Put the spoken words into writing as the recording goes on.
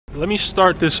let me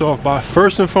start this off by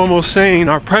first and foremost saying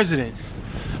our president,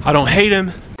 I don't hate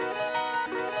him.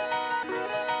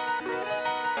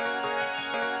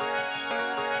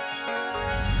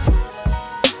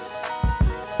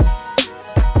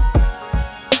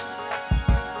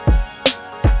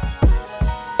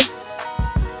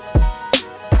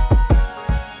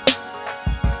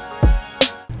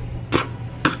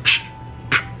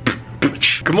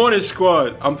 Good morning,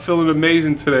 squad. I'm feeling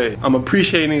amazing today. I'm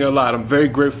appreciating it a lot. I'm very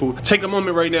grateful. Take a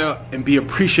moment right now and be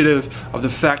appreciative of the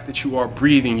fact that you are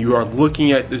breathing. You are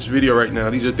looking at this video right now.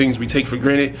 These are things we take for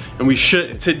granted and we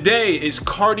shouldn't. Today is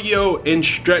cardio and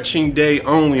stretching day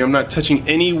only. I'm not touching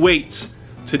any weights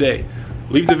today.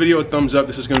 Leave the video a thumbs up.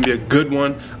 This is gonna be a good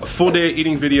one. A full day of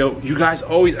eating video. You guys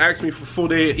always ask me for full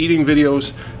day of eating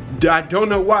videos. I don't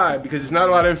know why, because it's not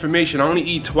a lot of information. I only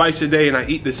eat twice a day and I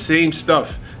eat the same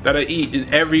stuff that I eat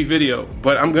in every video,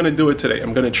 but I'm gonna do it today.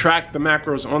 I'm gonna track the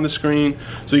macros on the screen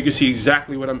so you can see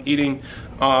exactly what I'm eating.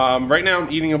 Right now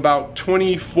I'm eating about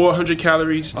 2,400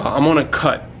 calories. I'm on a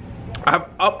cut. I've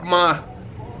upped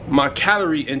my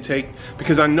calorie intake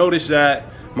because I noticed that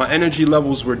my energy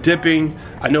levels were dipping.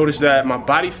 I noticed that my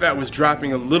body fat was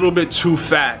dropping a little bit too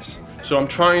fast. So I'm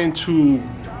trying to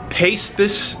pace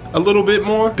this a little bit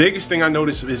more. Biggest thing I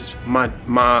noticed is my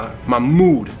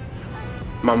mood.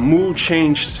 My mood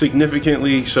changed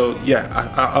significantly, so yeah,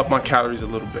 I upped my calories a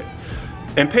little bit.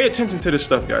 And pay attention to this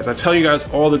stuff, guys. I tell you guys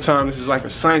all the time, this is like a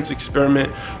science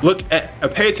experiment.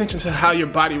 Pay attention to how your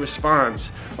body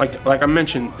responds. Like I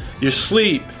mentioned, your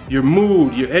sleep, your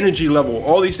mood, your energy level,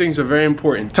 all these things are very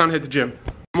important. Time to hit the gym.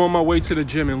 I'm on my way to the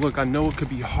gym, and look, I know it could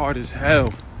be hard as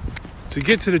hell to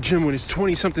get to the gym when it's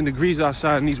 20-something degrees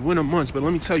outside in these winter months, but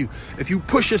let me tell you, if you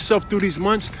push yourself through these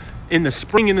months, in the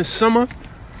spring and the summer,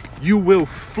 you will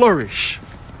flourish.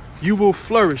 You will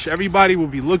flourish. Everybody will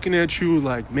be looking at you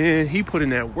like, man, he put in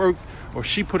that work or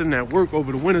she put in that work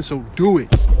over the winter, so do it.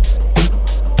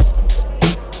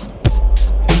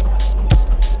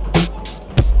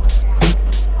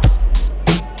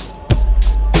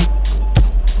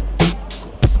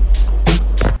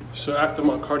 So after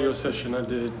my cardio session, I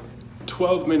did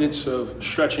 12 minutes of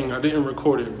stretching. I didn't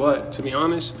record it, but to be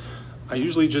honest, I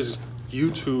usually just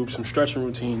YouTube some stretching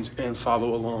routines and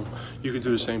follow along. You could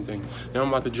do the same thing. Now I'm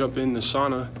about to jump in the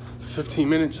sauna for 15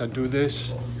 minutes. I do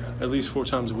this at least 4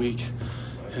 times a week.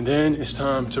 And then it's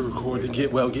time to record the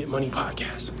Get Well, Get Money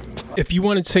podcast. If you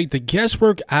want to take the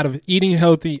guesswork out of eating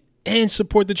healthy and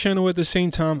support the channel at the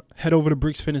same time, head over to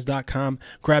brixfitness.com,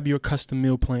 grab your custom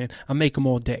meal plan. I make them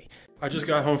all day. I just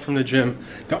got home from the gym.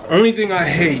 The only thing I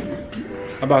hate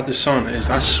about the sauna is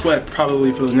I sweat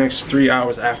probably for the next 3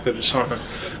 hours after the sauna.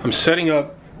 I'm setting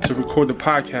up to record the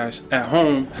podcast at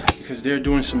home because they're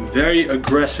doing some very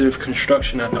aggressive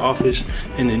construction at the office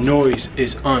and the noise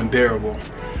is unbearable.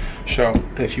 So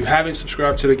if you haven't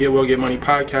subscribed to the Get Well Get Money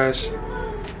podcast,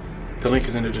 the link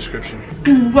is in the description.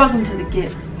 Welcome to the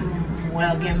Get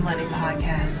Well Get Money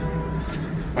podcast.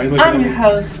 I'm your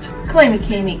host, Claimy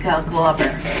Kimiko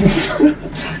Glover.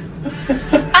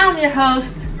 I'm your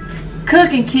host,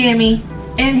 Cooking Kimmy,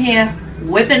 in here,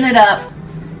 whipping it up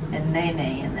and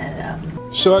nay-naying it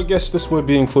up. So I guess this would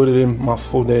be included in my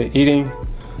full day eating.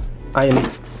 I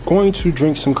am going to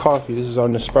drink some coffee. This is our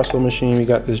Nespresso machine. We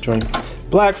got this drink.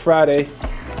 Black Friday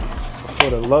for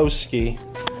the low ski.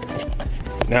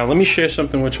 Now let me share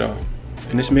something with y'all.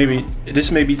 And this may be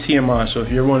TMI, so if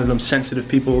you're one of them sensitive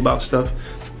people about stuff,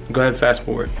 go ahead and fast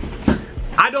forward.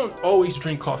 I don't always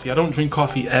drink coffee. I don't drink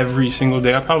coffee every single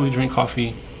day. I probably drink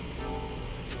coffee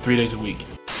 3 days a week.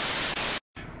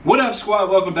 What up, squad?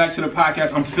 Welcome back to the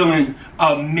podcast. I'm feeling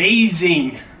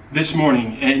amazing this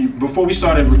morning. And before we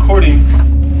started recording,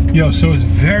 so it's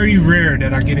very rare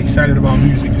that I get excited about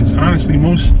music, because honestly,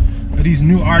 most of these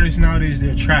new artists nowadays,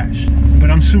 they're trash. But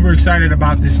I'm super excited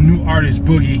about this new artist,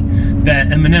 Boogie, that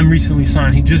Eminem recently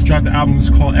signed. He just dropped the album.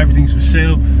 It's called Everything's For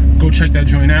Sale. Go check that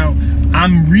joint out.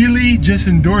 I'm really just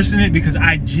endorsing it because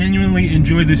I genuinely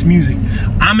enjoy this music.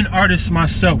 I'm an artist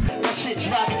myself. That shit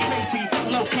drive me crazy,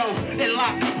 loco, and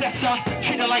like Condenser.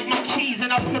 Treat her like my keys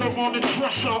and I put her on the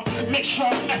dresser. Make sure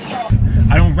I mess her.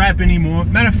 I don't rap anymore.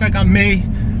 Matter of fact, I may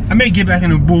get back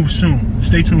in the booth soon.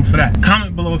 Stay tuned for that.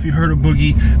 Comment below if you heard of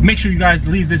Boogie. Make sure you guys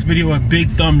leave this video a big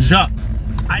thumbs up.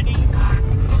 I need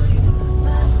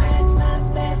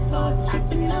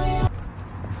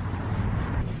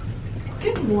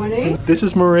Good morning. This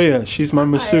is Maria. She's my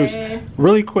masseuse. Hi.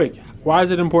 Really quick, why is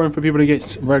it important for people to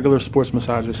get regular sports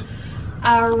massages?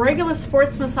 Regular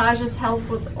sports massages help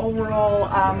with overall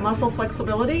muscle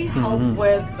flexibility, help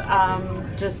with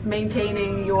just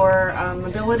maintaining your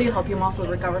mobility, help your muscles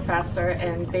recover faster,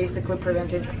 and basically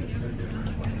prevent injuries.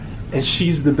 and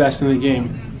she's the best in the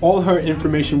game. All her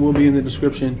information will be in the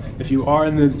description. If you are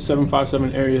in the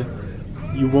 757 area,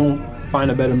 you won't find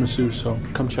a better masseuse, so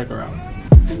come check her out.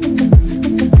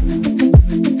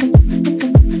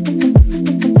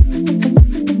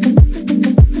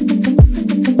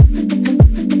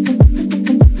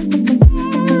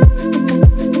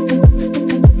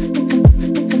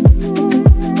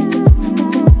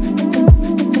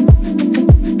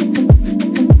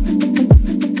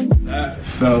 That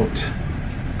felt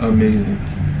amazing.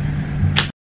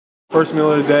 First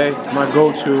meal of the day, my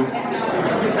go-to,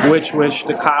 which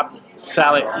the Cobb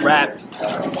salad wrap.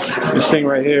 This thing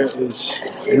right here is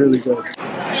really good.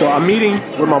 So I'm meeting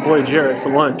with my boy Jared for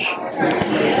lunch.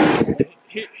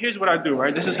 Here's what I do,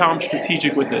 right? This is how I'm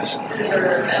strategic with this.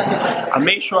 I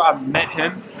make sure I met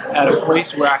him at a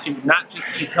place where I can not just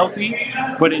eat healthy,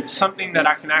 but it's something that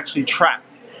I can actually track.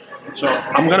 So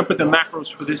I'm gonna put the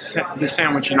macros for this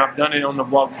sandwich, and I've done it on the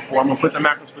vlog before. I'm gonna put the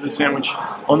macros for this sandwich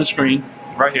on the screen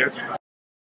right here.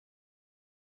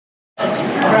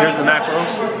 Here's the macros,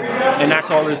 and that's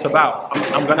all it's about.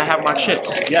 I'm gonna have my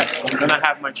chips. Yes, I'm gonna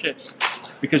have my chips,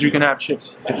 because you can have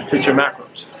chips if it fits your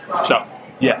macros. So,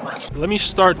 yeah. Let me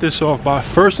start this off by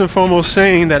first and foremost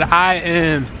saying that I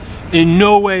am in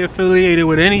no way affiliated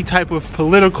with any type of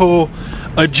political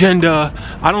agenda.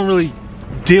 I don't really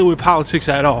deal with politics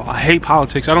at all. I hate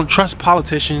politics. I don't trust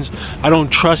politicians. I don't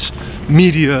trust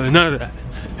media, none of that.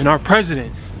 And our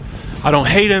president, I don't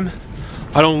hate him.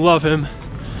 I don't love him.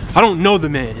 I don't know the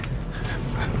man,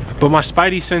 but my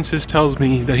spidey senses tells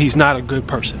me that he's not a good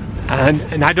person.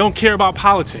 And I don't care about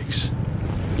politics.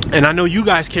 And I know you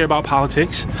guys care about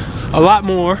politics a lot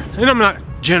more, and I'm not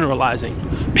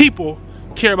generalizing. People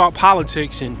care about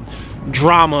politics and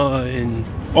drama and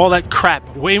all that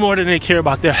crap way more than they care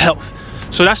about their health.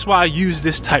 So that's why I use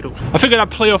this title. I figured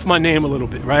I'd play off my name a little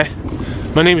bit, right?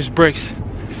 My name is Brix,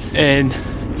 and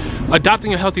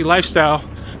adopting a healthy lifestyle,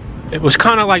 it was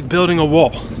kind of like building a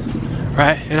wall,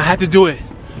 right? And I had to do it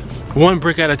one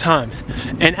brick at a time.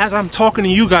 And as I'm talking to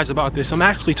you guys about this, I'm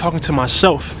actually talking to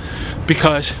myself,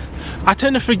 because I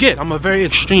tend to forget. I'm a very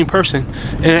extreme person,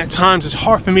 and at times it's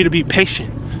hard for me to be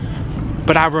patient.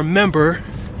 But I remember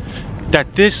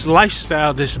that this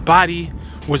lifestyle, this body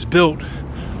was built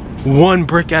one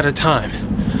brick at a time,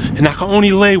 and I can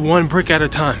only lay one brick at a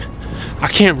time. I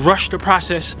can't rush the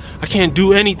process. I can't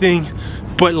do anything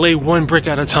but lay one brick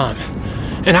at a time.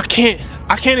 And I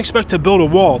can't expect to build a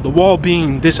wall, the wall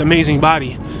being this amazing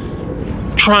body,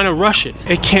 trying to rush it.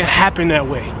 It can't happen that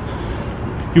way.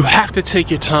 You have to take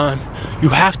your time. You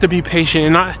have to be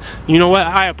patient. And you know what,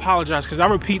 I apologize because I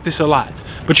repeat this a lot,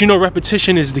 but you know,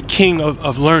 repetition is the king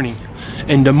of learning.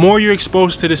 And the more you're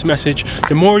exposed to this message,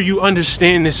 the more you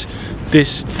understand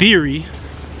this theory.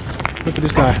 Look at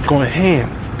this guy going ham.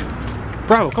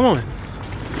 Bro, come on.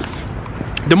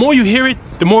 The more you hear it,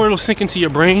 the more it'll sink into your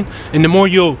brain, and the more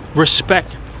you'll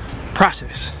respect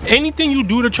process. Anything you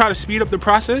do to try to speed up the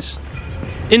process,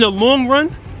 in the long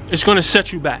run, it's gonna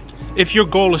set you back. If your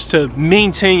goal is to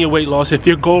maintain your weight loss, if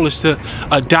your goal is to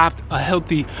adopt a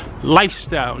healthy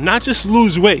lifestyle, not just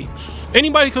lose weight.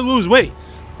 Anybody can lose weight.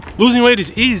 Losing weight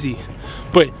is easy,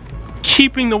 but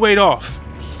keeping the weight off,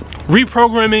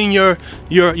 reprogramming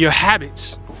your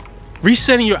habits,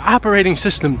 resetting your operating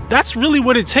system, that's really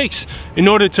what it takes in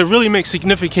order to really make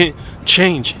significant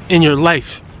change in your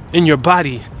life, in your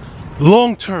body,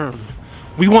 long term.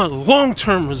 We want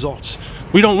long-term results.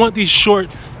 We don't want these short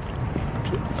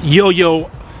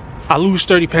yo-yo, I lose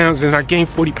 30 pounds and I gain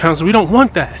 40 pounds. We don't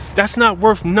want that. That's not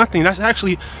worth nothing. That's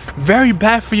actually very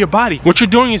bad for your body. What you're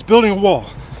doing is building a wall.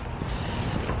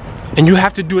 And you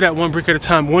have to do that one brick at a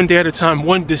time, one day at a time,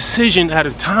 one decision at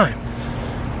a time.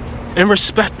 And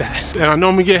respect that. And I know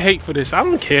I'm gonna get hate for this. I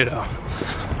don't care though.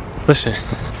 Listen,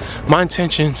 my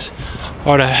intentions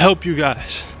are to help you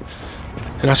guys.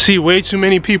 And I see way too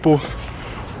many people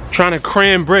trying to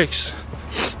cram bricks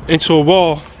into a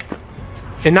wall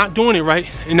and not doing it right,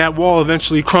 and that wall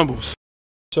eventually crumbles.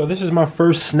 So this is my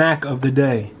first snack of the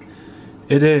day.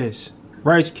 It is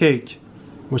rice cake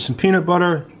with some peanut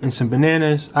butter and some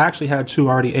bananas. I actually had two,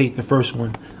 I already ate the first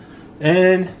one.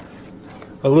 And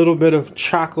a little bit of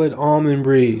chocolate almond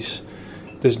breeze.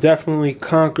 This definitely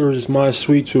conquers my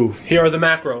sweet tooth. Here are the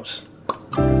macros.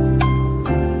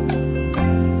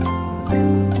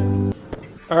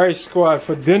 Alright squad,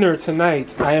 for dinner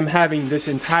tonight, I am having this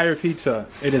entire pizza.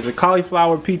 It is a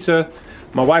cauliflower pizza.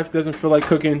 My wife doesn't feel like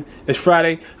cooking. It's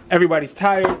Friday, everybody's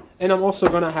tired, and I'm also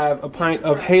gonna have a pint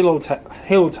of Halo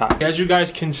Top. As you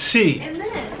guys can see,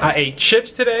 I ate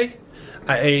chips today,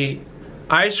 I ate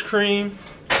ice cream,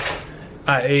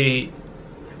 I ate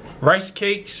rice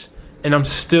cakes, and I'm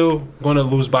still gonna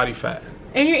lose body fat.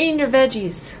 And you're eating your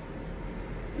veggies.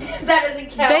 That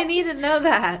doesn't count. They need to know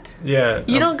that. Yeah.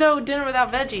 You don't go dinner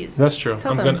without veggies. That's true.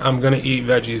 Tell them. I'm gonna eat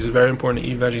veggies. It's very important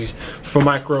to eat veggies for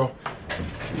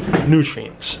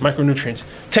micronutrients.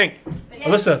 Tank,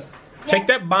 Alyssa, take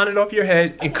that bonnet off your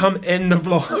head and come end the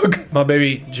vlog. My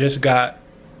baby just got.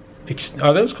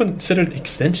 Are those considered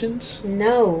extensions?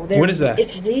 No. What is that?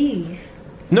 It's weave.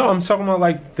 No, I'm talking about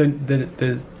like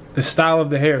the style of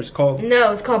the hair is called.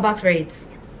 No, it's called box braids.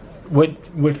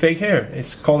 With fake hair,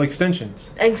 it's called extensions.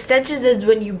 Extensions is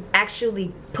when you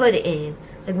actually put it in,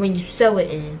 like when you sew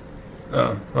it in.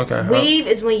 Oh, okay. Weave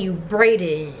is when you braid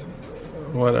it in.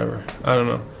 Whatever. I don't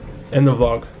know. End the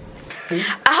vlog.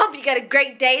 I hope you got a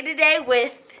great day today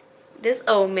with this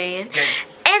old man.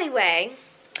 Anyway,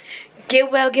 get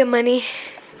well, get money.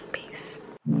 Peace.